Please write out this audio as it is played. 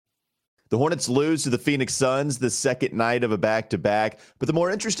The Hornets lose to the Phoenix Suns the second night of a back-to-back. But the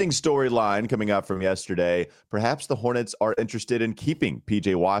more interesting storyline coming out from yesterday, perhaps the Hornets are interested in keeping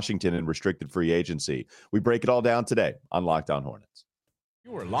P.J. Washington in restricted free agency. We break it all down today on Locked On Hornets.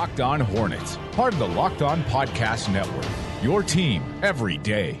 You are Locked On Hornets, part of the Locked On Podcast Network, your team every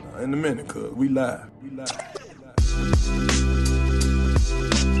day. In a minute, cuz we live.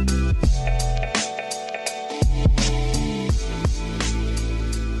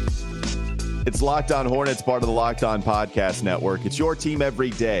 It's Locked On Hornets, part of the Locked On Podcast Network. It's your team every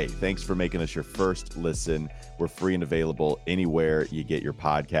day. Thanks for making us your first listen. We're free and available anywhere you get your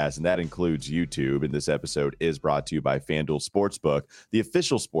podcast, and that includes YouTube. And this episode is brought to you by FanDuel Sportsbook, the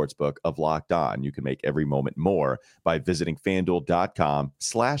official sportsbook of Locked On. You can make every moment more by visiting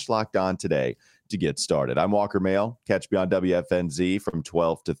FanDuel.com/LockedOn today to get started. I'm Walker Mail. Catch me on WFNZ from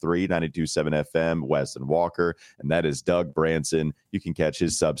 12 to 3, 92.7 FM, Wes and Walker. And that is Doug Branson. You can catch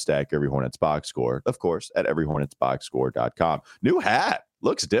his Substack, Every Hornets Box Score, of course, at everyhornetsboxscore.com. New hat.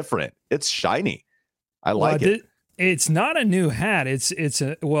 Looks different. It's shiny. I like it. It's not a new hat. It's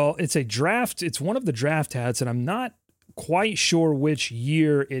a draft. It's one of the draft hats, and I'm not quite sure which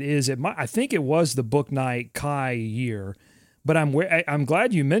year it is. I think it was the Book Night Kai year. But I'm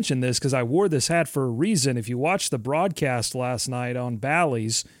glad you mentioned this because I wore this hat for a reason. If you watched the broadcast last night on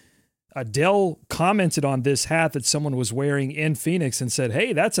Bally's, Adele commented on this hat that someone was wearing in Phoenix and said,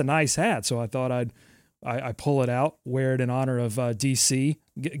 "Hey, that's a nice hat." So I thought I'd pull it out, wear it in honor of DC,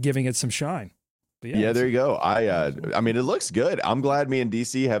 giving it some shine. Yeah, there you go. I mean, it looks good. I'm glad me and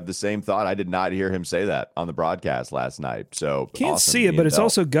DC have the same thought. I did not hear him say that on the broadcast last night. So can't awesome. see it, but it's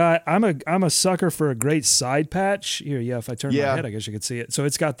also got. I'm a sucker for a great side patch here. Yeah, if I turn my head, I guess you could see it. So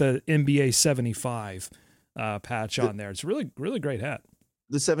it's got the NBA 75 patch on there. It's really great hat.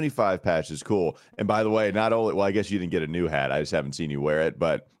 The 75 patch is cool. And by the way, not only, well, I guess you didn't get a new hat. I just haven't seen you wear it,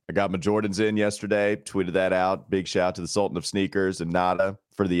 but I got my Jordans in yesterday, tweeted that out. Big shout to the Sultan of Sneakers and Nada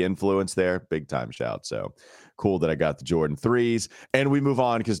for the influence there. Big time shout. So cool that I got the Jordan 3s. And we move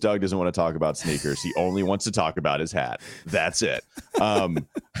on because Doug doesn't want to talk about sneakers. He only wants to talk about his hat. That's it. Well,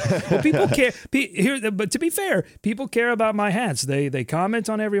 people care. But to be fair, people care about my hats. They comment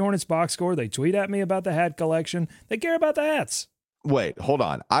on Every Hornets Box Score. They tweet at me about the hat collection. They care about the hats. Wait, hold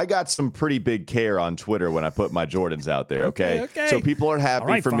on. I got some pretty big care on Twitter when I put my Jordans out there, okay? So people are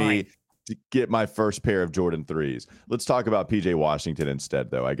happy for me to get my first pair of Jordan 3s. Let's talk about P.J. Washington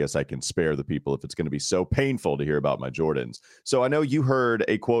instead, though. I guess I can spare the people if it's going to be so painful to hear about my Jordans. So I know you heard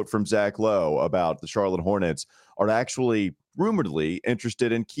a quote from Zach Lowe about the Charlotte Hornets are actually rumoredly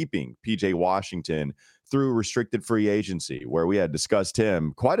interested in keeping P.J. Washington through restricted free agency, where we had discussed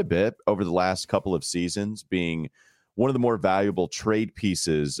him quite a bit over the last couple of seasons being one of the more valuable trade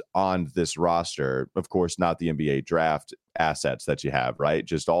pieces on this roster. Of course, not the NBA draft assets that you have, right?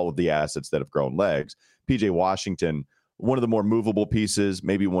 Just all of the assets that have grown legs. PJ Washington, one of the more movable pieces,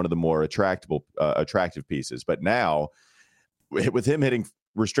 maybe one of the more attractive pieces. But now, with him hitting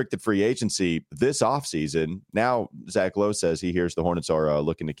restricted free agency this offseason, now Zach Lowe says he hears the Hornets are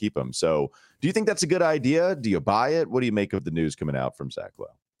looking to keep him. So do you think that's a good idea? Do you buy it? What do you make of the news coming out from Zach Lowe?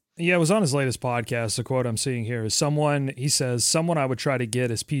 Yeah, it was on his latest podcast. The quote I'm seeing here is he says, someone I would try to get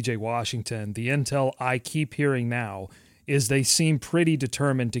is P.J. Washington. The intel I keep hearing now is they seem pretty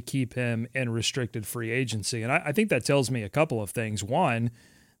determined to keep him in restricted free agency. And I think that tells me a couple of things. One,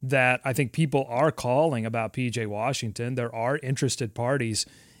 that I think people are calling about P.J. Washington. There are interested parties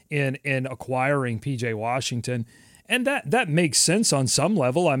in acquiring P.J. Washington. And that makes sense on some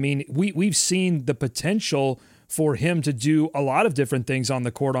level. I mean, we've seen the potential for him to do a lot of different things on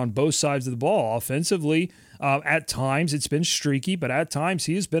the court on both sides of the ball. Offensively, at times it's been streaky, but at times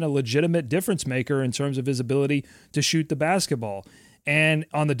he has been a legitimate difference maker in terms of his ability to shoot the basketball. And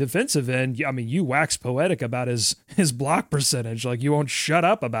on the defensive end, I mean, you wax poetic about his block percentage, like you won't shut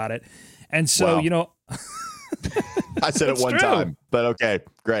up about it. And so, wow. I said it one time, but okay,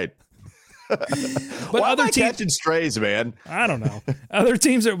 great. But why am I catching strays, man? I don't know. Other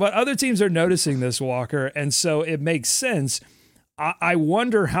teams are noticing this, Walker, and so it makes sense. I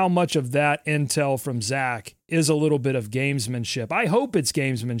wonder how much of that intel from Zach is a little bit of gamesmanship. I hope it's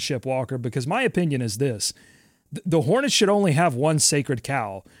gamesmanship, Walker, because my opinion is this. The Hornets should only have one sacred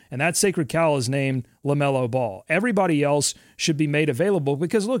cow, and that sacred cow is named LaMelo Ball. Everybody else should be made available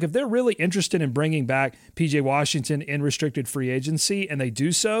because, look, if they're really interested in bringing back P.J. Washington in restricted free agency, and they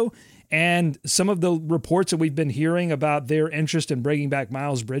do so, and some of the reports that we've been hearing about their interest in bringing back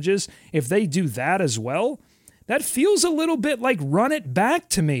Miles Bridges, if they do that as well, that feels a little bit like run it back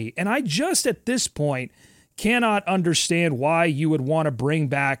to me. And I just, at this point, cannot understand why you would want to bring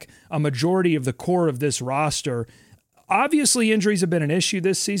back a majority of the core of this roster Obviously, injuries have been an issue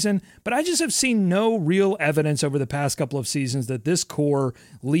this season, but I just have seen no real evidence over the past couple of seasons that this core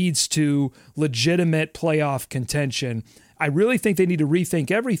leads to legitimate playoff contention. I really think they need to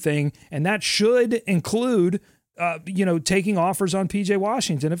rethink everything, and that should include, taking offers on PJ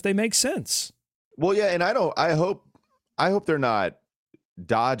Washington if they make sense. Well, yeah, and I hope they're not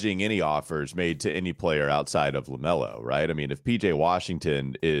dodging any offers made to any player outside of LaMelo, right? I mean, if PJ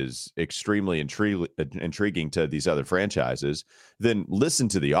Washington is extremely intriguing to these other franchises, then listen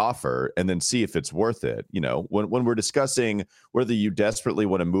to the offer and then see if it's worth it. You know, when we're discussing whether you desperately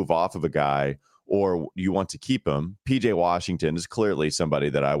want to move off of a guy or you want to keep him, PJ Washington is clearly somebody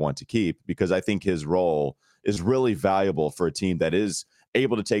that I want to keep because I think his role is really valuable for a team that is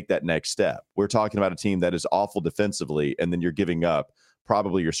able to take that next step. We're talking about a team that is awful defensively, and then you're giving up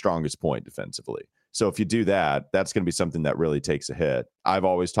probably your strongest point defensively. So if you do that, that's going to be something that really takes a hit. I've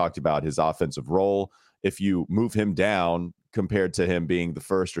always talked about his offensive role. If you move him down compared to him being the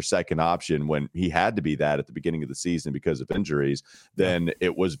first or second option when he had to be that at the beginning of the season because of injuries, then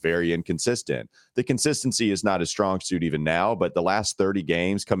it was very inconsistent. The consistency is not his strong suit even now, but the last 30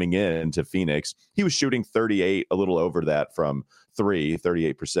 games coming into Phoenix, he was shooting 38, a little over that from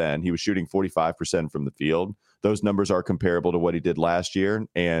 38%. He was shooting 45% from the field. Those numbers are comparable to what he did last year,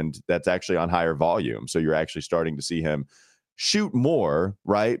 and that's actually on higher volume. So you're actually starting to see him shoot more,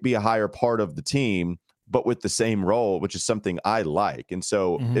 right? Be a higher part of the team, but with the same role, which is something I like. And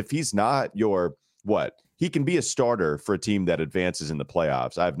so if he's not he can be a starter for a team that advances in the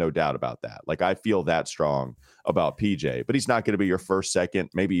playoffs. I have no doubt about that. Like, I feel that strong about PJ, but he's not going to be your first, second,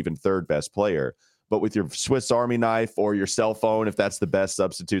 maybe even third best player. But with your Swiss Army knife or your cell phone, if that's the best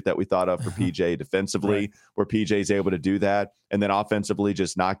substitute that we thought of for PJ defensively, right, where PJ is able to do that, and then offensively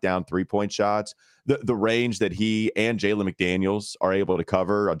just knock down 3-point shots, the range that he and Jalen McDaniels are able to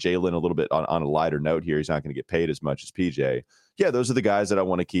cover, Jalen a little bit on a lighter note here, he's not going to get paid as much as PJ. Yeah, those are the guys that I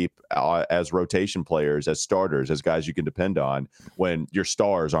want to keep as rotation players, as starters, as guys you can depend on when your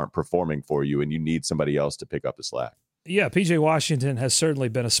stars aren't performing for you and you need somebody else to pick up the slack. Yeah, PJ Washington has certainly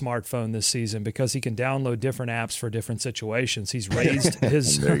been a smartphone this season because he can download different apps for different situations. He's raised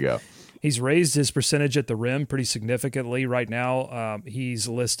his there you go. He's raised his percentage at the rim pretty significantly. Right now, he's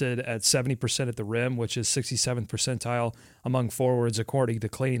listed at 70% at the rim, which is 67th percentile among forwards according to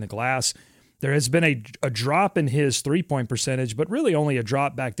Cleaning the Glass. There has been a drop in his three-point percentage, but really only a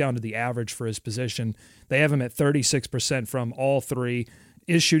drop back down to the average for his position. They have him at 36% from all three,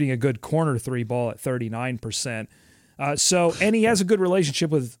 is shooting a good corner three ball at 39%. And he has a good relationship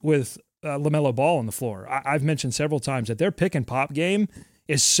with LaMelo Ball on the floor. I've mentioned several times that their pick and pop game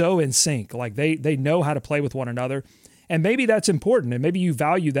is so in sync. Like they know how to play with one another. And maybe that's important. And maybe you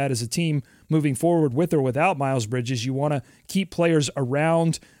value that as a team moving forward with or without Miles Bridges. You want to keep players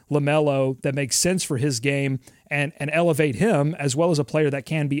around LaMelo that makes sense for his game and elevate him as well as a player that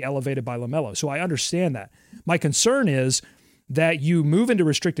can be elevated by LaMelo. So I understand that. My concern is that you move into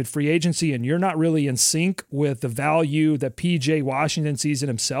restricted free agency and you're not really in sync with the value that PJ Washington sees in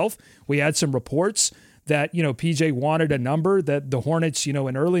himself. We had some reports that, PJ wanted a number that the Hornets,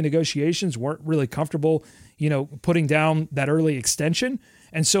 in early negotiations weren't really comfortable, putting down that early extension.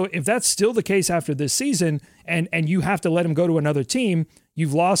 And so if that's still the case after this season and you have to let him go to another team,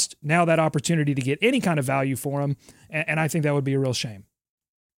 you've lost now that opportunity to get any kind of value for him. And I think that would be a real shame.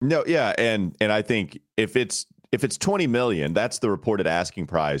 No, yeah. And I think if it's $20 million, that's the reported asking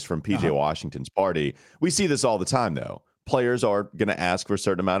price from PJ Washington's party. We see this all the time, though. Players are going to ask for a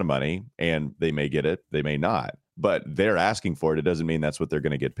certain amount of money, and they may get it, they may not. But they're asking for it. It doesn't mean that's what they're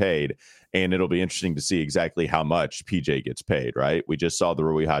going to get paid. And it'll be interesting to see exactly how much PJ gets paid, right? We just saw the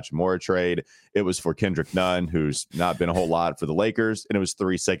Rui Hachimura trade. It was for Kendrick Nunn, who's not been a whole lot for the Lakers, and it was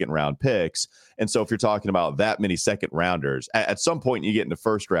 3 second-round picks. And so if you're talking about that many second-rounders, at some point you get into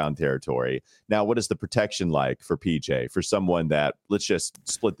first-round territory. Now, what is the protection like for PJ, for someone that, let's just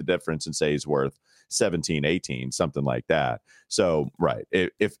split the difference and say he's worth 17, 18, something like that. So, right.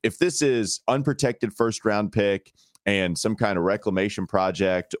 If this is unprotected first round pick and some kind of reclamation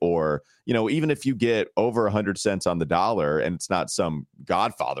project, or, even if you get over 100 cents on the dollar and it's not some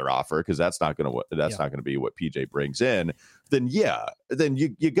Godfather offer, because that's not going to be what PJ brings in, then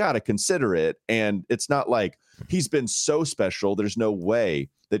you got to consider it. And it's not like he's been so special. There's no way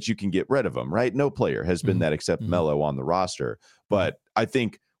that you can get rid of him, right? No player has been that except Melo on the roster. But I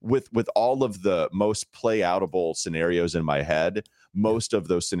think with all of the most play-outable scenarios in my head, most of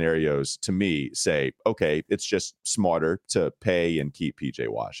those scenarios to me say, okay, it's just smarter to pay and keep PJ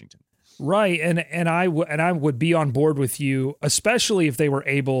Washington. Right, and I would be on board with you, especially if they were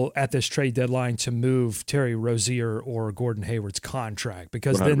able at this trade deadline to move Terry Rozier or Gordon Hayward's contract,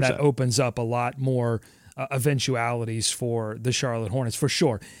 because 100%. Then that opens up a lot more eventualities for the Charlotte Hornets for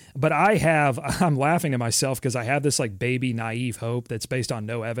sure. But I'm laughing at myself because I have this like baby naive hope that's based on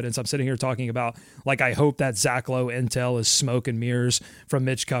no evidence. I'm sitting here talking about like I hope that Zach Lowe intel is smoke and mirrors from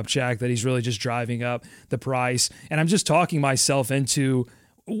Mitch Kupchak, that he's really just driving up the price. And I'm just talking myself into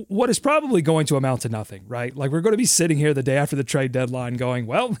what is probably going to amount to nothing, right? Like we're going to be sitting here the day after the trade deadline going,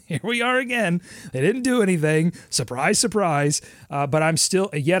 well, here we are again. They didn't do anything. Surprise, surprise. But I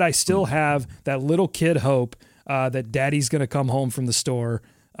still have that little kid hope that daddy's going to come home from the store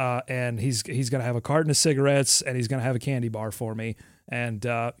and he's going to have a carton of cigarettes and he's going to have a candy bar for me. And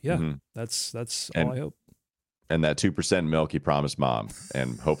that's all I hope. And that 2% milk he promised mom.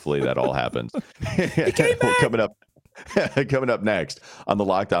 And hopefully that all happens. He came back. Coming up next on the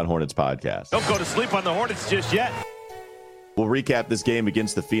Locked On Hornets podcast. Don't go to sleep on the Hornets just yet. We'll recap this game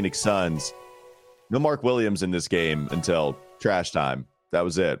against the Phoenix Suns. No Mark Williams in this game until trash time. That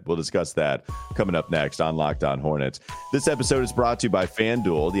was it. We'll discuss that coming up next on Locked On Hornets. This episode is brought to you by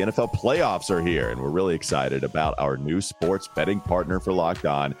FanDuel. The NFL playoffs are here, and we're really excited about our new sports betting partner for Locked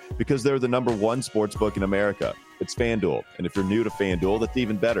On because they're the #1 sports book in America. It's FanDuel. And if you're new to FanDuel, that's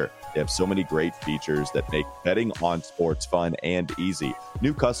even better. They have so many great features that make betting on sports fun and easy.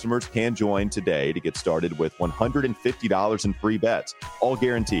 New customers can join today to get started with $150 in free bets, all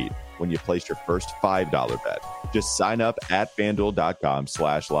guaranteed when you place your first $5 bet. Just sign up at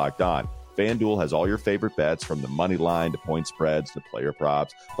FanDuel.com/lockedon. FanDuel has all your favorite bets from the money line to point spreads to player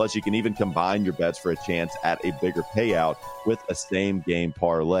props. Plus, you can even combine your bets for a chance at a bigger payout with a same-game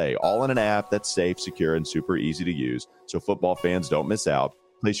parlay, all in an app that's safe, secure, and super easy to use. So football fans don't miss out.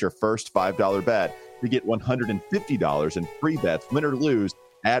 Place your first $5 bet to get $150 in free bets, win or lose,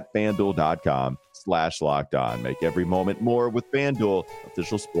 at FanDuel.com/lockedon. Make every moment more with FanDuel,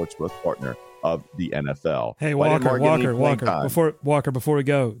 official sportsbook partner of the NFL. Hey, Walker, before we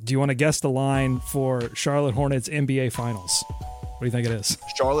go, do you want to guess the line for Charlotte Hornets NBA Finals? What do you think it is?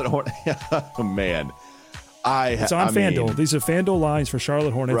 Charlotte Hornets. Oh, man. It's on FanDuel. These are FanDuel lines for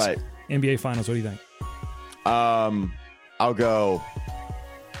Charlotte Hornets NBA Finals. What do you think? I'll go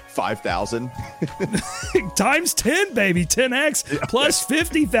 5,000. Times 10, baby. 10x plus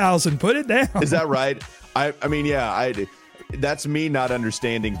 50,000. Put it down. Is that right? That's me not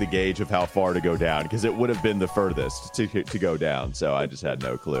understanding the gauge of how far to go down because it would have been the furthest to go down. So I just had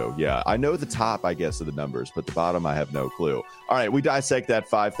no clue. Yeah, I know the top, I guess, of the numbers, but the bottom, I have no clue. All right, we dissect that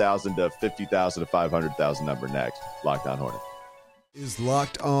 5,000 to 50,000 to 500,000 number next. Locked On Hornets. Is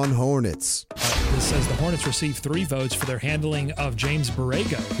Locked On Hornets. This says the Hornets received 3 votes for their handling of James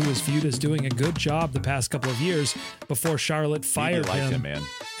Borrego, who was viewed as doing a good job the past couple of years before Charlotte fired him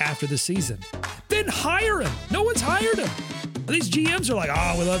after the season. Then hire him. No one's hired him. These GMs are like,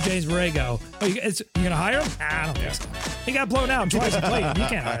 oh, we love James Borrego. Oh, you going to hire him? I don't think so. He got blown out twice in playing. You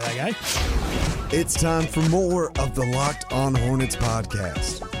can't hire that guy. It's time for more of the Locked On Hornets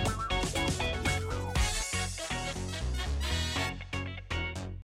podcast.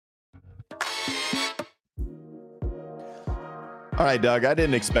 All right, Doug, I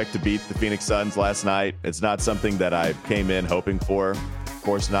didn't expect to beat the Phoenix Suns last night. It's not something that I came in hoping for. Of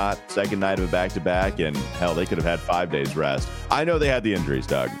course not. Second night of a back-to-back, and hell, they could have had 5 days rest. I know they had the injuries,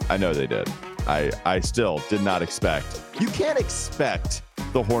 Doug. I know they did. I still did not expect. You can't expect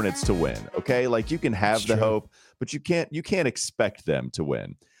the Hornets to win, okay? Like, you can have the hope, but you can't expect them to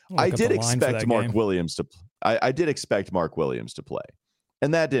win. I did expect Mark Williams to I did expect Mark Williams to play,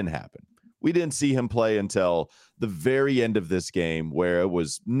 and that didn't happen. We didn't see him play until the very end of this game where it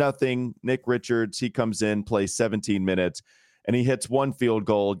was nothing. Nick Richards, he comes in, plays 17 minutes, and he hits 1 field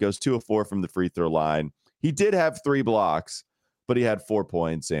goal, goes 2 of 4 from the free throw line. He did have 3 blocks, but he had 4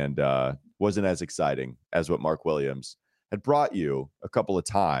 points and wasn't as exciting as what Mark Williams had brought you a couple of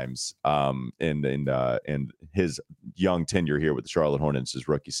times in his young tenure here with the Charlotte Hornets, his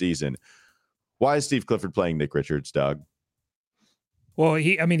rookie season. Why is Steve Clifford playing Nick Richards, Doug? Well,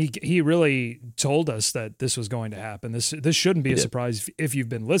 he really told us that this was going to happen. This shouldn't be a surprise if you've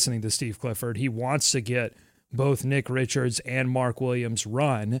been listening to Steve Clifford. He wants to get both Nick Richards and Mark Williams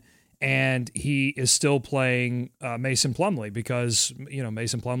run, and he is still playing Mason Plumlee because,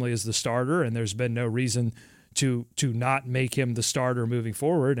 Mason Plumlee is the starter, and there's been no reason to not make him the starter moving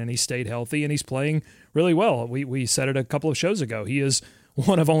forward, and he stayed healthy, and he's playing really well. We said it a couple of shows ago. He is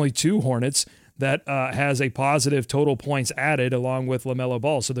one of only 2 Hornets that has a positive total points added along with LaMelo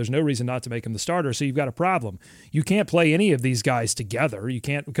Ball. So there's no reason not to make him the starter. So you've got a problem. You can't play any of these guys together. You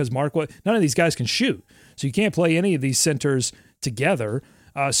can't, because none of these guys can shoot. So you can't play any of these centers together.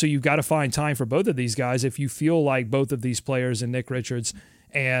 So you've got to find time for both of these guys if you feel like both of these players and Nick Richards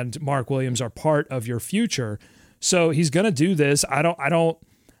and Mark Williams are part of your future. So he's going to do this. I don't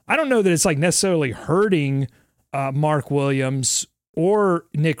I don't know that it's like necessarily hurting Mark Williams or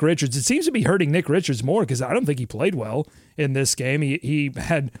Nick Richards. It seems to be hurting Nick Richards more because I don't think he played well in this game. He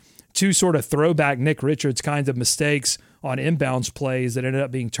had two sort of throwback Nick Richards kinds of mistakes on inbounds plays that ended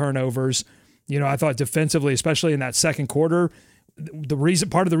up being turnovers. I thought defensively, especially in that second quarter,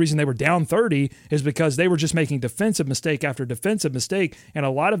 part of the reason they were down 30 is because they were just making defensive mistake after defensive mistake. And a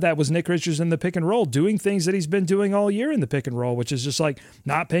lot of that was Nick Richards in the pick and roll, doing things that he's been doing all year in the pick and roll, which is just like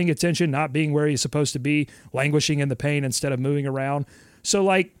not paying attention, not being where he's supposed to be, languishing in the paint instead of moving around. So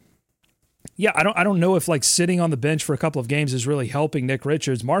I don't know if sitting on the bench for a couple of games is really helping Nick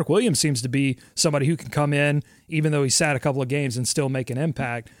Richards. Mark Williams seems to be somebody who can come in, even though he sat a couple of games, and still make an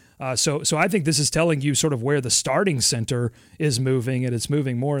impact. So I think this is telling you sort of where the starting center is moving, and it's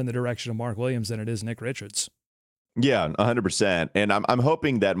moving more in the direction of Mark Williams than it is Nick Richards. Yeah, 100%. And I'm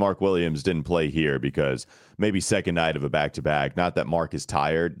hoping that Mark Williams didn't play here because maybe second night of a back-to-back. Not that Mark is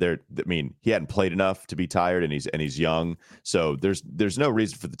tired. He hadn't played enough to be tired, and he's young. So there's no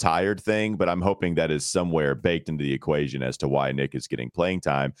reason for the tired thing, but I'm hoping that is somewhere baked into the equation as to why Nick is getting playing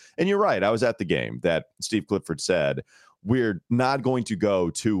time. And you're right. I was at the game that Steve Clifford said, we're not going to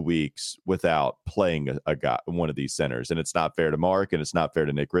go 2 weeks without playing a guy, one of these centers. And it's not fair to Mark and it's not fair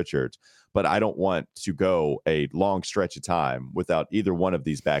to Nick Richards. But I don't want to go a long stretch of time without either one of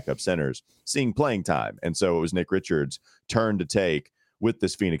these backup centers seeing playing time. And so it was Nick Richards' turn to take with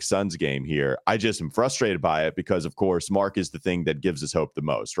this Phoenix Suns game here. I just am frustrated by it because, of course, Mark is the thing that gives us hope the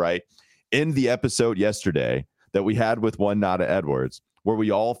most, right? In the episode yesterday that we had with one Nada Edwards, where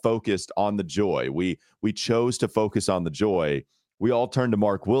we all focused on the joy. We chose to focus on the joy. We all turned to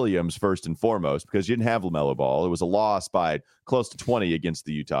Mark Williams first and foremost because you didn't have LaMelo Ball. It was a loss by close to 20 against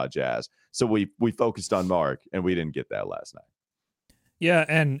the Utah Jazz. So we focused on Mark, and we didn't get that last night. Yeah,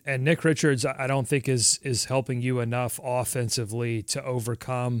 and Nick Richards, I don't think is helping you enough offensively to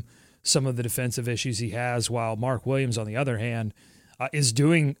overcome some of the defensive issues he has, while Mark Williams, on the other hand, is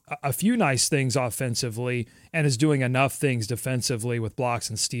doing a few nice things offensively and is doing enough things defensively with blocks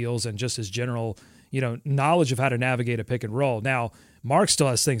and steals and just his general, knowledge of how to navigate a pick and roll. Now, Mark still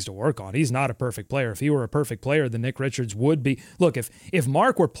has things to work on. He's not a perfect player. If he were a perfect player, then Nick Richards would be. Look, if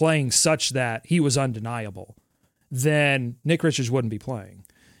Mark were playing such that he was undeniable, then Nick Richards wouldn't be playing.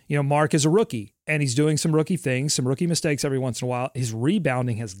 Mark is a rookie, and he's doing some rookie things, some rookie mistakes every once in a while. His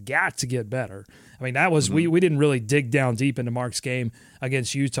rebounding has got to get better. I mean, that was we didn't really dig down deep into Mark's game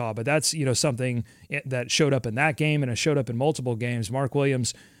against Utah, but that's something that showed up in that game and it showed up in multiple games. Mark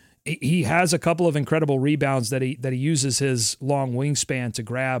Williams, he has a couple of incredible rebounds that he uses his long wingspan to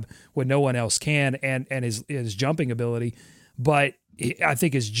grab when no one else can, and his jumping ability, but I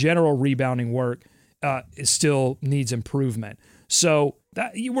think his general rebounding work still needs improvement. So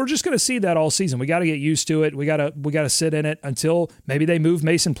we're just going to see that all season. We got to get used to it. We got to sit in it until maybe they move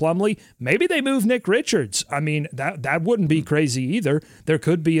Mason Plumlee. Maybe they move Nick Richards. I mean, that wouldn't be crazy either. There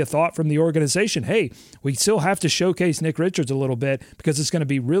could be a thought from the organization, hey, we still have to showcase Nick Richards a little bit because it's going to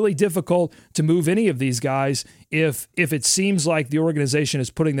be really difficult to move any of these guys if it seems like the organization is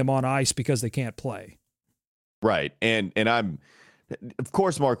putting them on ice because they can't play. Right. And of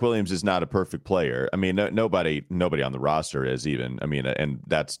course, Mark Williams is not a perfect player. I mean, nobody on the roster is even. I mean, and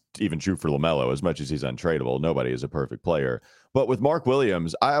that's even true for LaMelo. As much as he's untradeable, nobody is a perfect player. But with Mark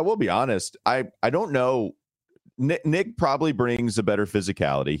Williams, I will be honest, I don't know. Nick probably brings a better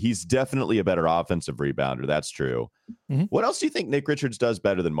physicality. He's definitely a better offensive rebounder. That's true. Mm-hmm. What else do you think Nick Richards does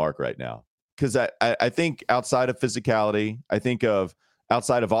better than Mark right now? Because I think outside of physicality,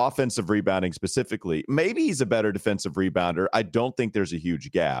 outside of offensive rebounding specifically, maybe he's a better defensive rebounder. I don't think there's a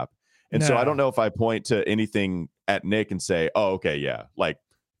huge gap. And so I don't know if I point to anything at Nick and say, oh, okay, yeah, like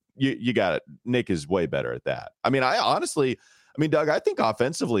you got it. Nick is way better at that. I mean, Doug, I think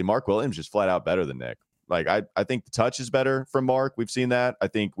offensively, Mark Williams is flat out better than Nick. Like, I think the touch is better from Mark. We've seen that. I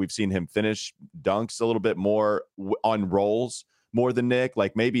think we've seen him finish dunks a little bit more on rolls more than Nick.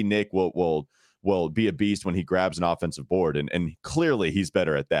 Like, maybe Nick will be a beast when he grabs an offensive board. And clearly he's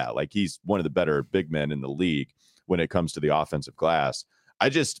better at that. Like, he's one of the better big men in the league when it comes to the offensive glass.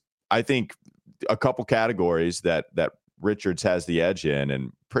 I think a couple categories that Richards has the edge in,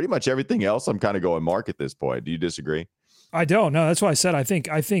 and pretty much everything else I'm kind of going Mark at this point. Do you disagree? I don't. No, that's why I said I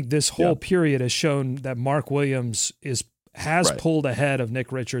think this whole period has shown that Mark Williams has pulled ahead of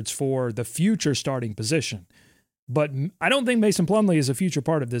Nick Richards for the future starting position. But I don't think Mason Plumlee is a future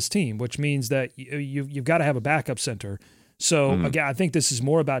part of this team, which means that you've got to have a backup center. So again, I think this is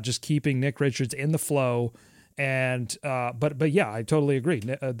more about just keeping Nick Richards in the flow. And but yeah, I totally agree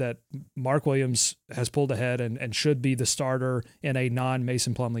that Mark Williams has pulled ahead and should be the starter in a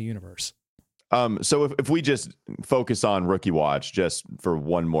non-Mason Plumlee universe. So if we just focus on Rookie Watch just for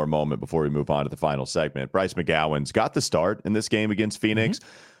one more moment before we move on to the final segment, Bryce McGowens got the start in this game against Phoenix.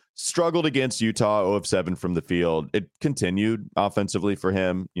 Struggled against Utah, 0 of 7 from the field. It continued offensively for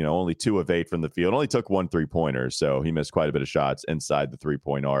him, only 2 of 8 from the field, only took 1 3-pointer. So he missed quite a bit of shots inside the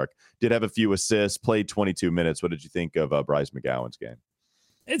 3-point arc. Did have a few assists, played 22 minutes. What did you think of Bryce McGowens' game?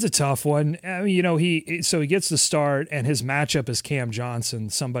 It's a tough one. I mean, he gets the start, and his matchup is Cam Johnson,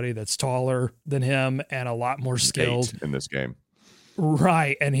 somebody that's taller than him and a lot more skilled in this game.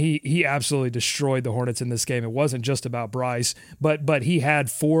 Right, and he absolutely destroyed the Hornets in this game. It wasn't just about Bryce, but he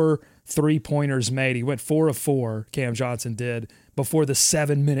had 4 3-pointers made. He went 4 of 4, Cam Johnson did, before the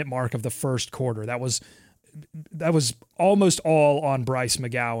 7-minute mark of the first quarter. That was almost all on Bryce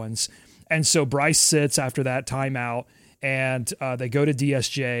McGowens. And so Bryce sits after that timeout, and they go to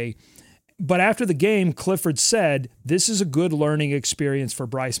DSJ. But after the game, Clifford said, this is a good learning experience for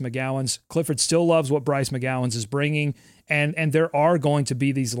Bryce McGowens. Clifford still loves what Bryce McGowens is bringing, and there are going to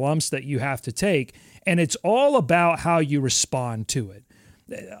be these lumps that you have to take, and it's all about how you respond to it.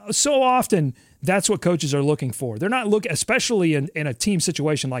 So often, that's what coaches are looking for. They're not looking, especially in a team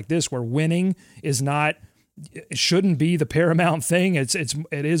situation like this where winning is not, it shouldn't be the paramount thing. It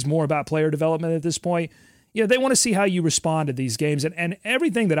is more about player development at this point. They want to see how you respond to these games. And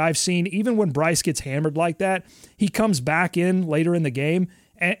everything that I've seen, even when Bryce gets hammered like that, he comes back in later in the game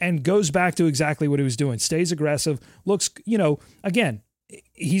and goes back to exactly what he was doing. Stays aggressive, looks, again,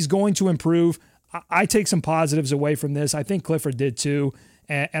 he's going to improve. I take some positives away from this. I think Clifford did too,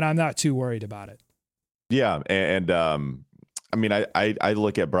 and I'm not too worried about it. Yeah, and I mean, I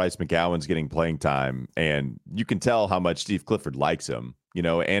look at Bryce McGowens getting playing time, and you can tell how much Steve Clifford likes him,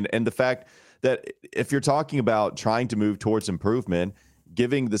 and the fact that if you're talking about trying to move towards improvement,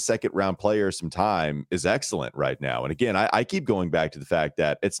 giving the second round player some time is excellent right now. And again, I keep going back to the fact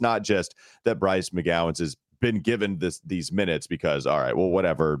that it's not just that Bryce McGowens has been given these minutes because, all right, well,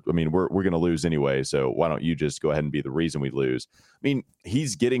 whatever. I mean, we're going to lose anyway. So why don't you just go ahead and be the reason we lose? I mean,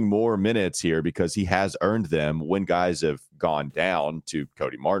 he's getting more minutes here because he has earned them when guys have gone down, to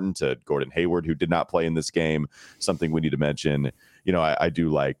Cody Martin, to Gordon Hayward, who did not play in this game. Something we need to mention. I do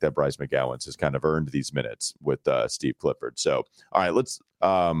like that Bryce McGowens has kind of earned these minutes with Steve Clifford. So, all right, let's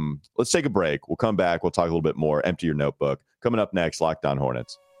take a break. We'll come back. We'll talk a little bit more. Empty your notebook. Coming up next, Locked On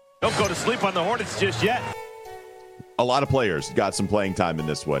Hornets. Don't go to sleep on the Hornets just yet. A lot of players got some playing time in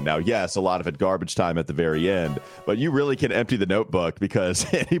this one. Now, yes, a lot of it garbage time at the very end, but you really can empty the notebook because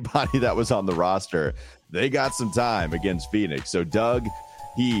anybody that was on the roster, they got some time against Phoenix. So Doug,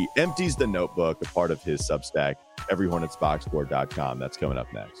 he empties the notebook, a part of his Substack, everyhornetsboxscore.com. That's coming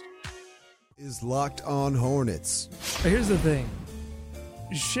up next. Is Locked On Hornets. Here's the thing.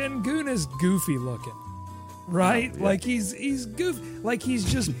 Şengün is goofy looking, right? Yeah. Like he's goofy. Like he's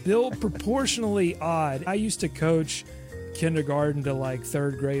just built proportionally odd. I used to coach kindergarten to like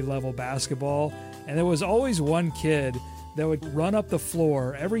 3rd grade level basketball, and there was always one kid that would run up the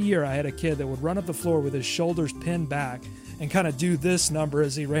floor. Every year I had a kid that would run up the floor with his shoulders pinned back and kind of do this number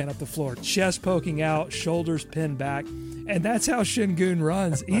as he ran up the floor. Chest poking out, shoulders pinned back. And that's how Şengün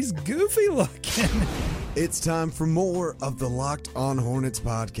runs. He's goofy looking. It's time for more of the Locked On Hornets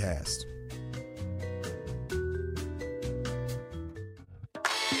podcast.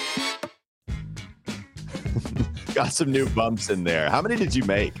 Got some new bumps in there. How many did you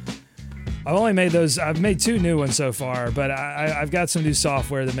make? I've only made those. I've made 2 new ones so far, but I've got some new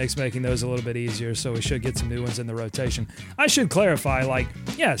software that makes making those a little bit easier, so we should get some new ones in the rotation. I should clarify,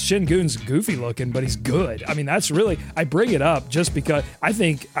 Şengün's goofy looking, but he's good. I mean, that's really, I bring it up just because I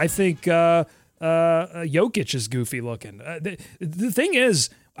think Jokic is goofy looking. The thing is,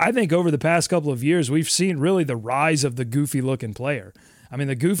 I think over the past couple of years, we've seen really the rise of the goofy looking player. I mean,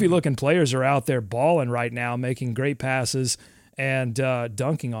 the goofy looking players are out there balling right now, making great passes and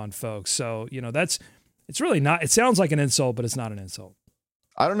dunking on folks. So, it's really not, it sounds like an insult, but it's not an insult.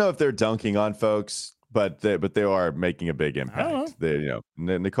 I don't know if they're dunking on folks, but they are making a big impact.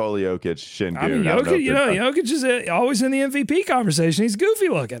 Nikola Jokic, Şengün. I mean, Jokic is always in the MVP conversation. He's goofy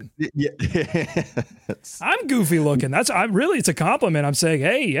looking. Yeah. I'm goofy looking. It's a compliment. I'm saying,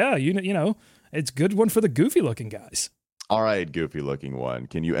 hey, yeah, it's a good one for the goofy looking guys. All right, goofy looking one.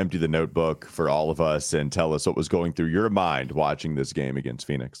 Can you empty the notebook for all of us and tell us what was going through your mind watching this game against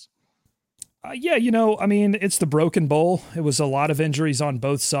Phoenix? It's the Broken Bowl. It was a lot of injuries on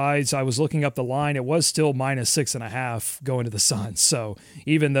both sides. I was looking up the line. It was still -6.5 going to the Suns. So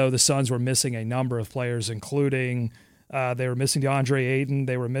even though the Suns were missing a number of players, including they were missing DeAndre Ayton,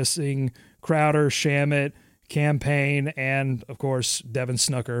 they were missing Crowder, Shamet, Cam Payne, and, of course, Devin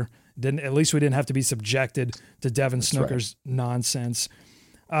Snooker. At least we didn't have to be subjected to Devin Snooker's nonsense.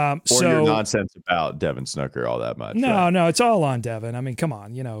 Or your nonsense about Devin Snooker all that much. No, it's all on Devin. I mean, come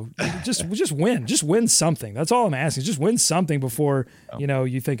on, just win. Just win something. That's all I'm asking. Just win something before,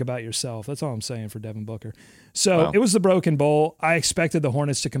 you think about yourself. That's all I'm saying for Devin Booker. So It was the Broken Bowl. I expected the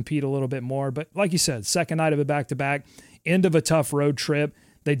Hornets to compete a little bit more, but like you said, second night of a back-to-back, end of a tough road trip.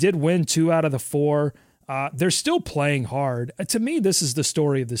 They did win 2 out of the 4. They're still playing hard. To me, this is the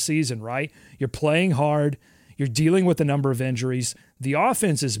story of the season, right? You're playing hard. You're dealing with a number of injuries. The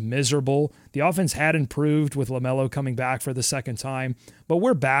offense is miserable. The offense had improved with LaMelo coming back for the second time, but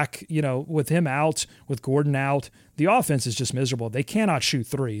we're back, with him out, with Gordon out. The offense is just miserable. They cannot shoot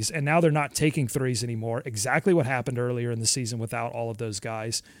threes, and now they're not taking threes anymore. Exactly what happened earlier in the season without all of those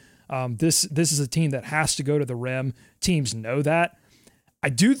guys. This is a team that has to go to the rim. Teams know that. I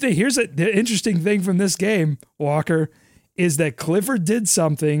do think the interesting thing from this game, Walker, is that Clifford did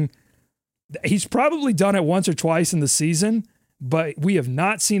something. He's probably done it once or twice in the season, but we have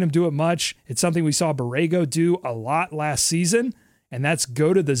not seen him do it much. It's something we saw Borrego do a lot last season, and that's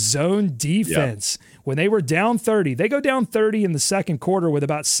go to the zone defense. Yep. When they were down 30, they go down 30 in the second quarter with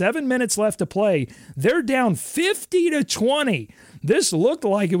about 7 minutes left to play. They're down 50-20. This looked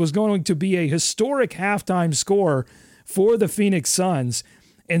like it was going to be a historic halftime score for the Phoenix Suns.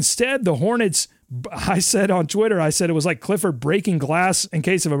 Instead, the Hornets, I said on Twitter, it was like Clifford breaking glass in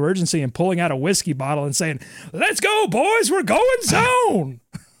case of emergency and pulling out a whiskey bottle and saying, "Let's go, boys, we're going zone."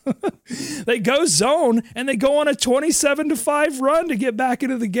 They go zone, and they go on a 27-5 run to get back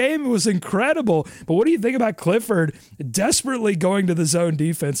into the game. It was incredible. But what do you think about Clifford desperately going to the zone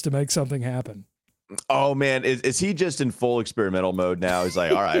defense to make something happen? Oh, man, is he just in full experimental mode now? He's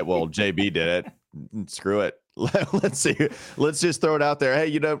like, all right, well, JB did it. Screw it. Let's see. Let's just throw it out there.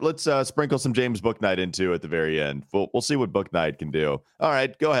 Hey, let's sprinkle some James Bouknight into at the very end. We'll see what Bouknight can do. All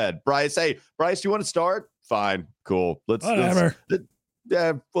right, go ahead, Bryce. Hey, Bryce, you want to start? Fine, cool. Whatever.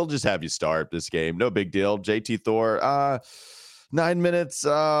 We'll just have you start this game. No big deal. JT Thor, 9 minutes.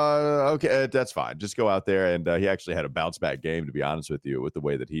 Okay, that's fine. Just go out there, and he actually had a bounce back game, to be honest with you, with the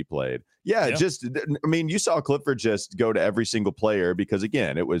way that he played. Yeah. You saw Clifford just go to every single player because,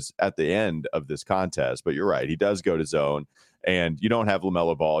 again, it was at the end of this contest. But you're right, he does go to zone, and you don't have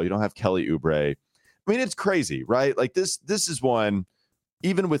LaMelo Ball, you don't have Kelly Oubre. I mean, it's crazy, right? Like this is one.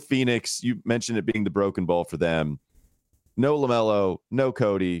 Even with Phoenix, you mentioned it being the Broken Bowl for them. No LaMelo, no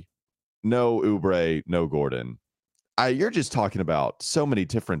Cody, no Oubre, no Gordon. You're just talking about so many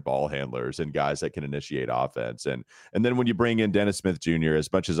different ball handlers and guys that can initiate offense. And then when you bring in Dennis Smith Jr.,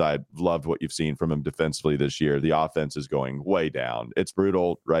 as much as I loved what you've seen from him defensively this year, the offense is going way down. It's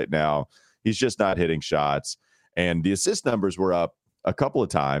brutal right now. He's just not hitting shots. And the assist numbers were up a couple of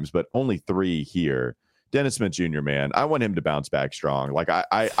times, but only 3 here. Dennis Smith Jr., man, I want him to bounce back strong. Like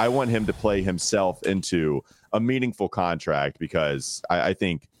I want him to play himself into a meaningful contract because I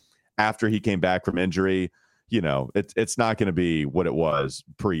think after he came back from injury, it's not going to be what it was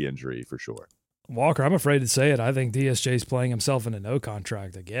pre-injury for sure. Walker, I'm afraid to say it. I think DSJ's playing himself into no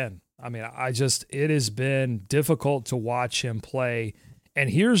contract again. I mean, it has been difficult to watch him play. And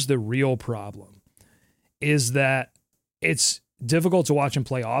here's the real problem is that it's difficult to watch him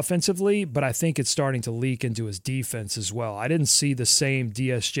play offensively, but I think it's starting to leak into his defense as well. I didn't see the same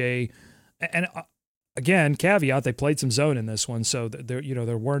DSJ. And again, caveat, they played some zone in this one, so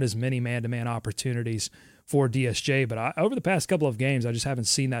there weren't as many man-to-man opportunities for DSJ, but over the past couple of games, I just haven't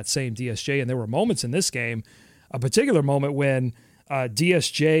seen that same DSJ, and there were moments in this game, a particular moment when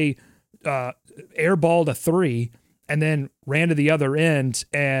DSJ airballed a 3 and then ran to the other end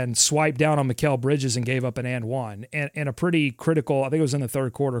and swiped down on Mikal Bridges and gave up an and one. And a pretty critical, I think it was in the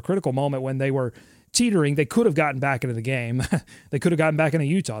third quarter, critical moment when they were teetering. They could have gotten back into the game. They could have gotten back into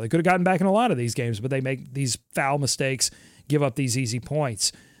Utah. They could have gotten back in a lot of these games, but they make these foul mistakes, give up these easy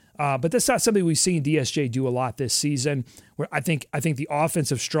points. But that's not something we've seen DSJ do a lot this season, where I think the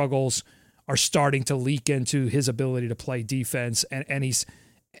offensive struggles are starting to leak into his ability to play defense. And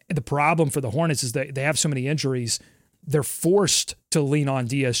the problem for the Hornets is that they have so many injuries. They're forced to lean on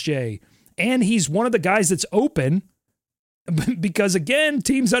DSJ. And he's one of the guys that's open because, again,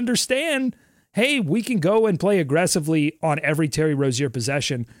 teams understand, hey, we can go and play aggressively on every Terry Rozier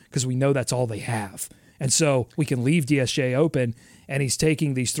possession because we know that's all they have. And so we can leave DSJ open, and he's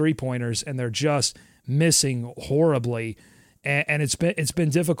taking these 3-pointers, and they're just missing horribly. And it's been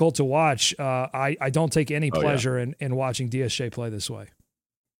difficult to watch. I don't take any pleasure in watching DSJ play this way.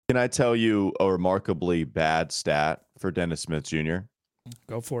 Can I tell you a remarkably bad stat for Dennis Smith Jr.?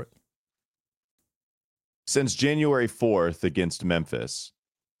 Go for it. Since January 4th against Memphis,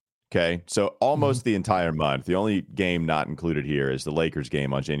 okay, so almost the entire month. The only game not included here is the Lakers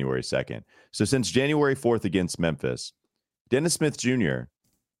game on January 2nd. So since January 4th against Memphis, Dennis Smith Jr.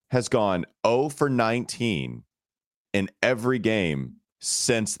 has gone 0 for 19 in every game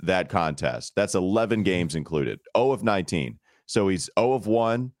since that contest. That's 11 games included. 0 of 19. So he's 0 of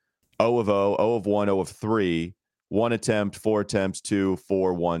 1, 0 of 0, 0 of 1, 0 of 3, 1 attempt, 4 attempts, 2,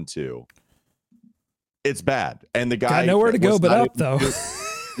 4, 1, 2. It's bad. And the guy got nowhere to go but up, though.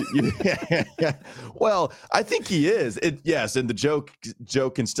 Yeah. Well, I think he is. Yes, and the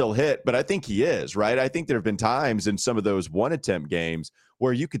joke can still hit, but I think he is, right? I think there have been times in some of those one attempt games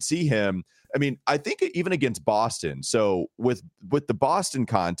where you could see him. I mean, I think even against Boston. So with the Boston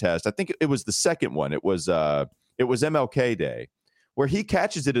contest, I think it was the second one. It was MLK Day, where he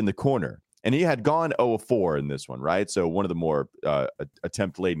catches it in the corner, and he had gone 0 of 4 in this one, right? So one of the more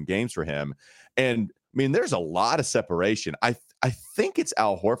attempt-laden games for him. And I mean, there's a lot of separation. I think it's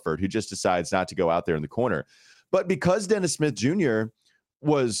Al Horford who just decides not to go out there in the corner. But because Dennis Smith Jr.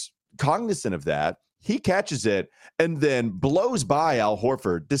 was cognizant of that, he catches it and then blows by Al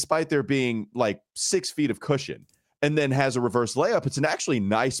Horford, despite there being like 6 feet of cushion, and then has a reverse layup. It's an actually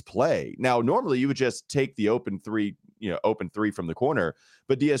nice play. Now, normally you would just take the open three from the corner,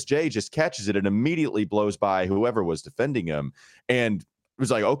 but DSJ just catches it and immediately blows by whoever was defending him. And it was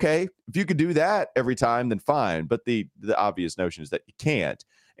like, okay, if you could do that every time, then fine. But the obvious notion is that you can't.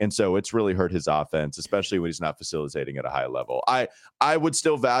 And so it's really hurt his offense, especially when he's not facilitating at a high level. I would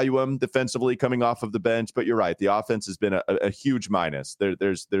still value him defensively coming off of the bench, but you're right. The offense has been a huge minus.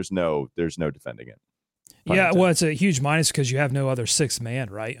 There's no defending it. Yeah, well, it's a huge minus because you have no other sixth man,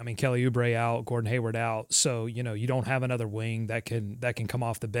 right? I mean, Kelly Oubre out, Gordon Hayward out. So, you don't have another wing that can come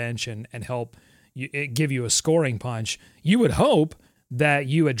off the bench and help give you a scoring punch. You would hope that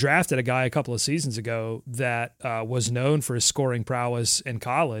you had drafted a guy a couple of seasons ago that was known for his scoring prowess in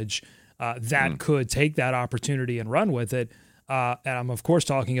college that could take that opportunity and run with it. And I'm, of course,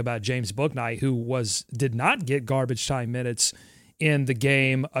 talking about James Bouknight, who did not get garbage time minutes in the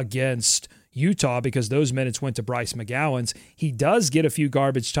game against Utah because those minutes went to Bryce McGowens. He does get a few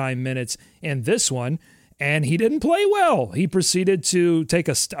garbage time minutes in this one, and he didn't play well. He proceeded to take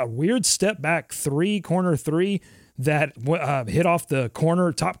a weird step back corner three, that hit off the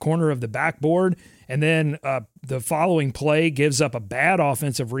top corner of the backboard, and then the following play gives up a bad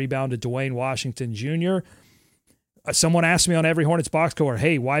offensive rebound to Dwayne Washington Jr. Someone asked me on every Hornets box score,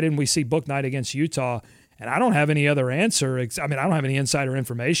 hey, why didn't we see Bouknight against Utah? And I don't have any other answer. I mean, I don't have any insider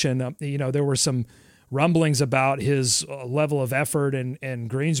information. There were some rumblings about his level of effort in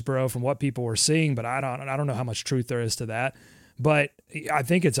Greensboro from what people were seeing, but I don't know how much truth there is to that. But I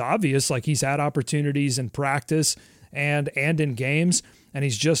think it's obvious, like he's had opportunities in practice and in games, and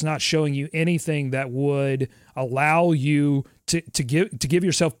he's just not showing you anything that would allow you to give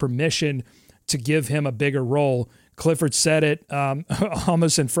yourself permission to give him a bigger role. Clifford said it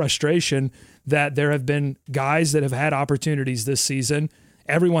almost in frustration that there have been guys that have had opportunities this season.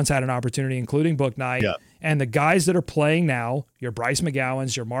 Everyone's had an opportunity, including Bouknight. Yeah. And the guys that are playing now, your Bryce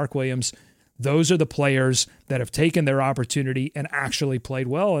McGowens, your Mark Williams, those are the players that have taken their opportunity and actually played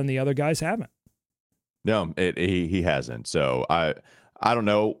well, and the other guys haven't. No, he hasn't. So I don't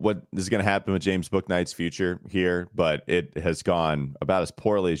know what is going to happen with James Bouknight's future here, but it has gone about as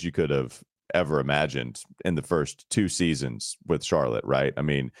poorly as you could have ever imagined in the first 2 seasons with Charlotte, right? I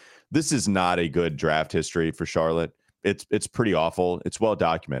mean, this is not a good draft history for Charlotte. It's pretty awful. It's well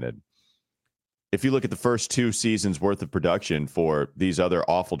documented. If you look at the first 2 seasons worth of production for these other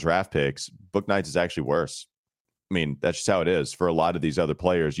awful draft picks, Bouknight is actually worse. I mean, that's just how it is for a lot of these other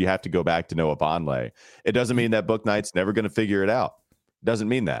players. You have to go back to Noah Vonleh. It doesn't mean that Bouknight's never going to figure it out. It doesn't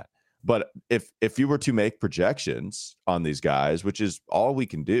mean that. But if you were to make projections on these guys, which is all we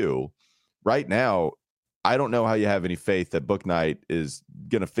can do right now, I don't know how you have any faith that Bouknight is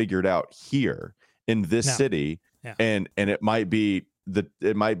going to figure it out here in this city. Yeah. And it might be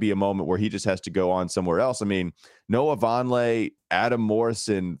a moment where he just has to go on somewhere else. I mean, Noah Vonleh, Adam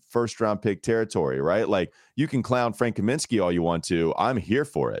Morrison, first-round pick territory, right? Like, you can clown Frank Kaminsky all you want to. I'm here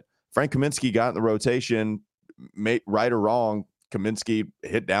for it. Frank Kaminsky got in the rotation, right or wrong. Kaminsky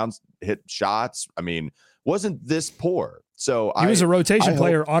hit shots. I mean, wasn't this poor? So he was a rotation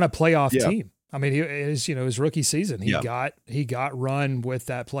player on a playoff team. I mean, his rookie season, he got run with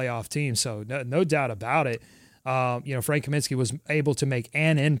that playoff team. So no doubt about it. Frank Kaminsky was able to make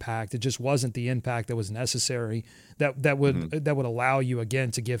an impact. It just wasn't the impact that was necessary that would allow you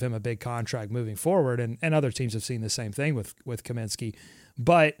again to give him a big contract moving forward. And other teams have seen the same thing with Kaminsky.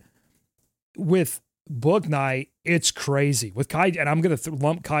 But with Bouknight, it's crazy. With Kai, and I'm going to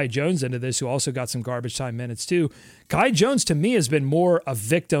lump Kai Jones into this, who also got some garbage time minutes too. Kai Jones, to me, has been more a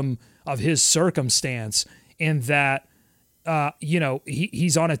victim of his circumstance in that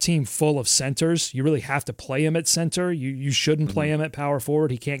he's on a team full of centers. You really have to play him at center. You shouldn't play him at power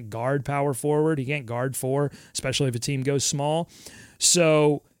forward. He can't guard power forward. He can't guard 4, especially if a team goes small.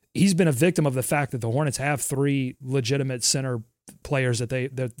 So he's been a victim of the fact that the Hornets have 3 legitimate center players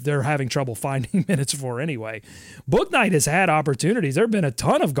that they're having trouble finding minutes for anyway. Bouknight has had opportunities. There have been a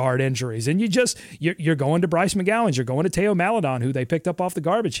ton of guard injuries, and you're going to Bryce McGowan, you're going to Teo Maledon, who they picked up off the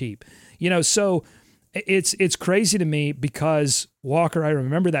garbage heap. So it's crazy to me because, Walker, I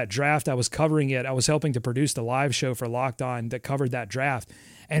remember that draft. I was covering it. I was helping to produce the live show for Locked On that covered that draft,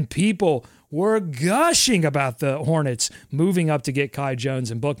 and people were gushing about the Hornets moving up to get Kai Jones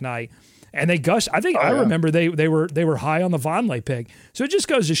and Bouknight. And they gushed. I think I remember they were high on the Vonleh pick. So it just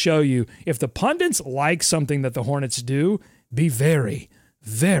goes to show you, if the pundits like something that the Hornets do, be very,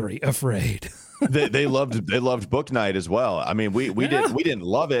 very afraid. they loved Bouknight as well. I mean, we didn't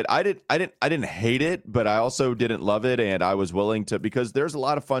love it. I didn't hate it, but I also didn't love it, and I was willing to, because there's a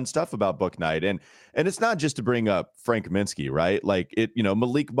lot of fun stuff about Bouknight, and it's not just to bring up Frank Kaminsky, right? Like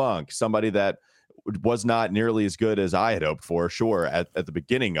Malik Monk, somebody that was not nearly as good as I had hoped for, sure, at the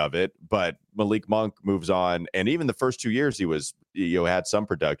beginning of it, but Malik Monk moves on, and even the first 2 years he was had some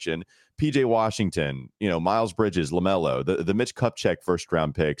production. PJ Washington, Miles Bridges, LaMelo, the Mitch Kupchak first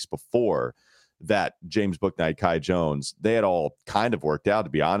round picks before that, James Bouknight, Kai Jones, they had all kind of worked out,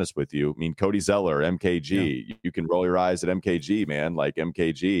 to be honest with you. I mean, Cody Zeller, MKG, you can roll your eyes at MKG, man. Like,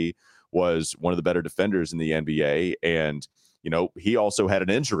 MKG was one of the better defenders in the NBA, and he also had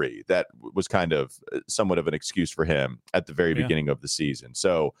an injury that was kind of somewhat of an excuse for him at the very beginning of the season.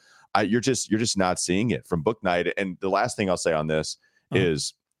 So you're just not seeing it from Bouknight. And the last thing I'll say on this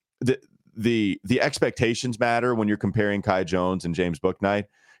is the expectations matter when you're comparing Kai Jones and James Bouknight.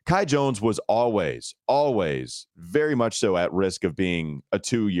 Kai Jones was always very much so at risk of being a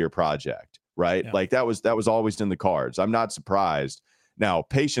 2-year project, right? Yeah. Like that was always in the cards. I'm not surprised. Now,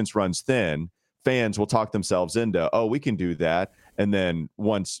 patience runs thin. Fans will talk themselves into, we can do that. And then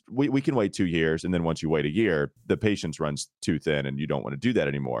once we can wait 2 years, and then once you wait a year, the patience runs too thin and you don't want to do that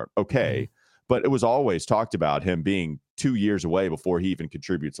anymore. Okay. Mm-hmm. But it was always talked about him being 2 years away before he even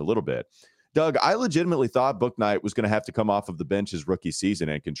contributes a little bit. Doug, I legitimately thought Bouknight was going to have to come off of the bench his rookie season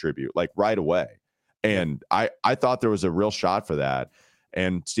and contribute like right away. And I thought there was a real shot for that.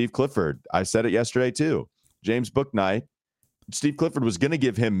 And Steve Clifford, I said it yesterday too. James Bouknight, Steve Clifford was going to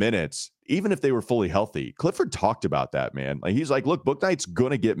give him minutes, even if they were fully healthy. Clifford talked about that, man. Like, he's like, look, Bouknight's going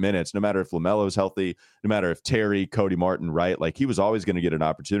to get minutes, no matter if LaMelo's healthy, no matter if Terry, Cody Martin, right? Like, he was always going to get an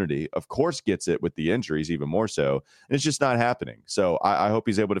opportunity. Of course, gets it with the injuries even more so. And it's just not happening. So I hope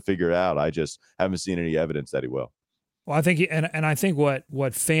he's able to figure it out. I just haven't seen any evidence that he will. Well, I think, and I think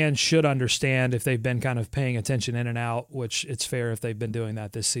what fans should understand, if they've been kind of paying attention in and out, which it's fair if they've been doing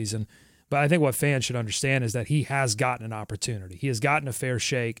that this season, but I think what fans should understand is that he has gotten an opportunity. He has gotten a fair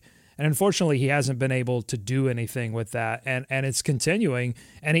shake. And unfortunately, he hasn't been able to do anything with that. And it's continuing.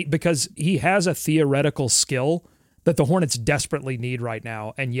 And because he has a theoretical skill that the Hornets desperately need right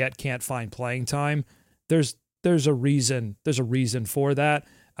now and yet can't find playing time. There's a reason. There's a reason for that.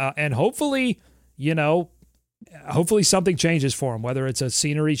 And hopefully, hopefully something changes for him, whether it's a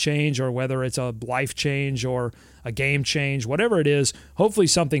scenery change or whether it's a life change or a game change, whatever it is. Hopefully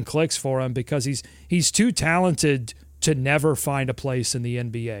something clicks for him, because he's too talented to never find a place in the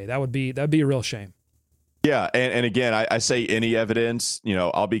NBA. That'd be a real shame. Yeah, and again, I say any evidence,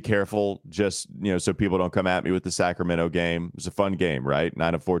 I'll be careful just, so people don't come at me with the Sacramento game. It was a fun game, right?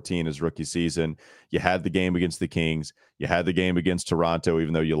 9-14 is rookie season. You had the game against the Kings. You had the game against Toronto,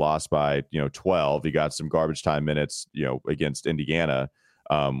 even though you lost by, 12. You got some garbage time minutes, against Indiana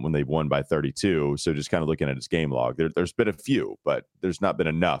when they won by 32. So just kind of looking at his game log, there's been a few, but there's not been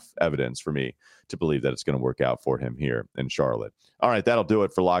enough evidence for me to believe that it's going to work out for him here in Charlotte. All right, that'll do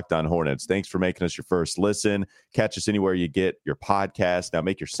it for Locked On Hornets. Thanks for making us your first listen. Catch us anywhere you get your podcast. Now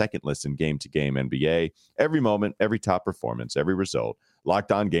make your second listen Game to Game NBA. Every moment, every top performance, every result.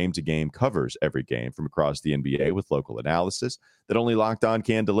 Locked On Game to Game covers every game from across the NBA with local analysis that only Locked On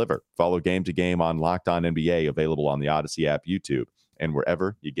can deliver. Follow Game to Game on Locked On NBA, available on the Odyssey app, YouTube, and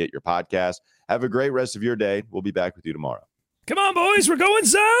wherever you get your podcast. Have a great rest of your day. We'll be back with you tomorrow. Come on, boys. We're going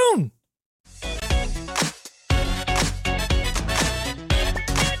zone.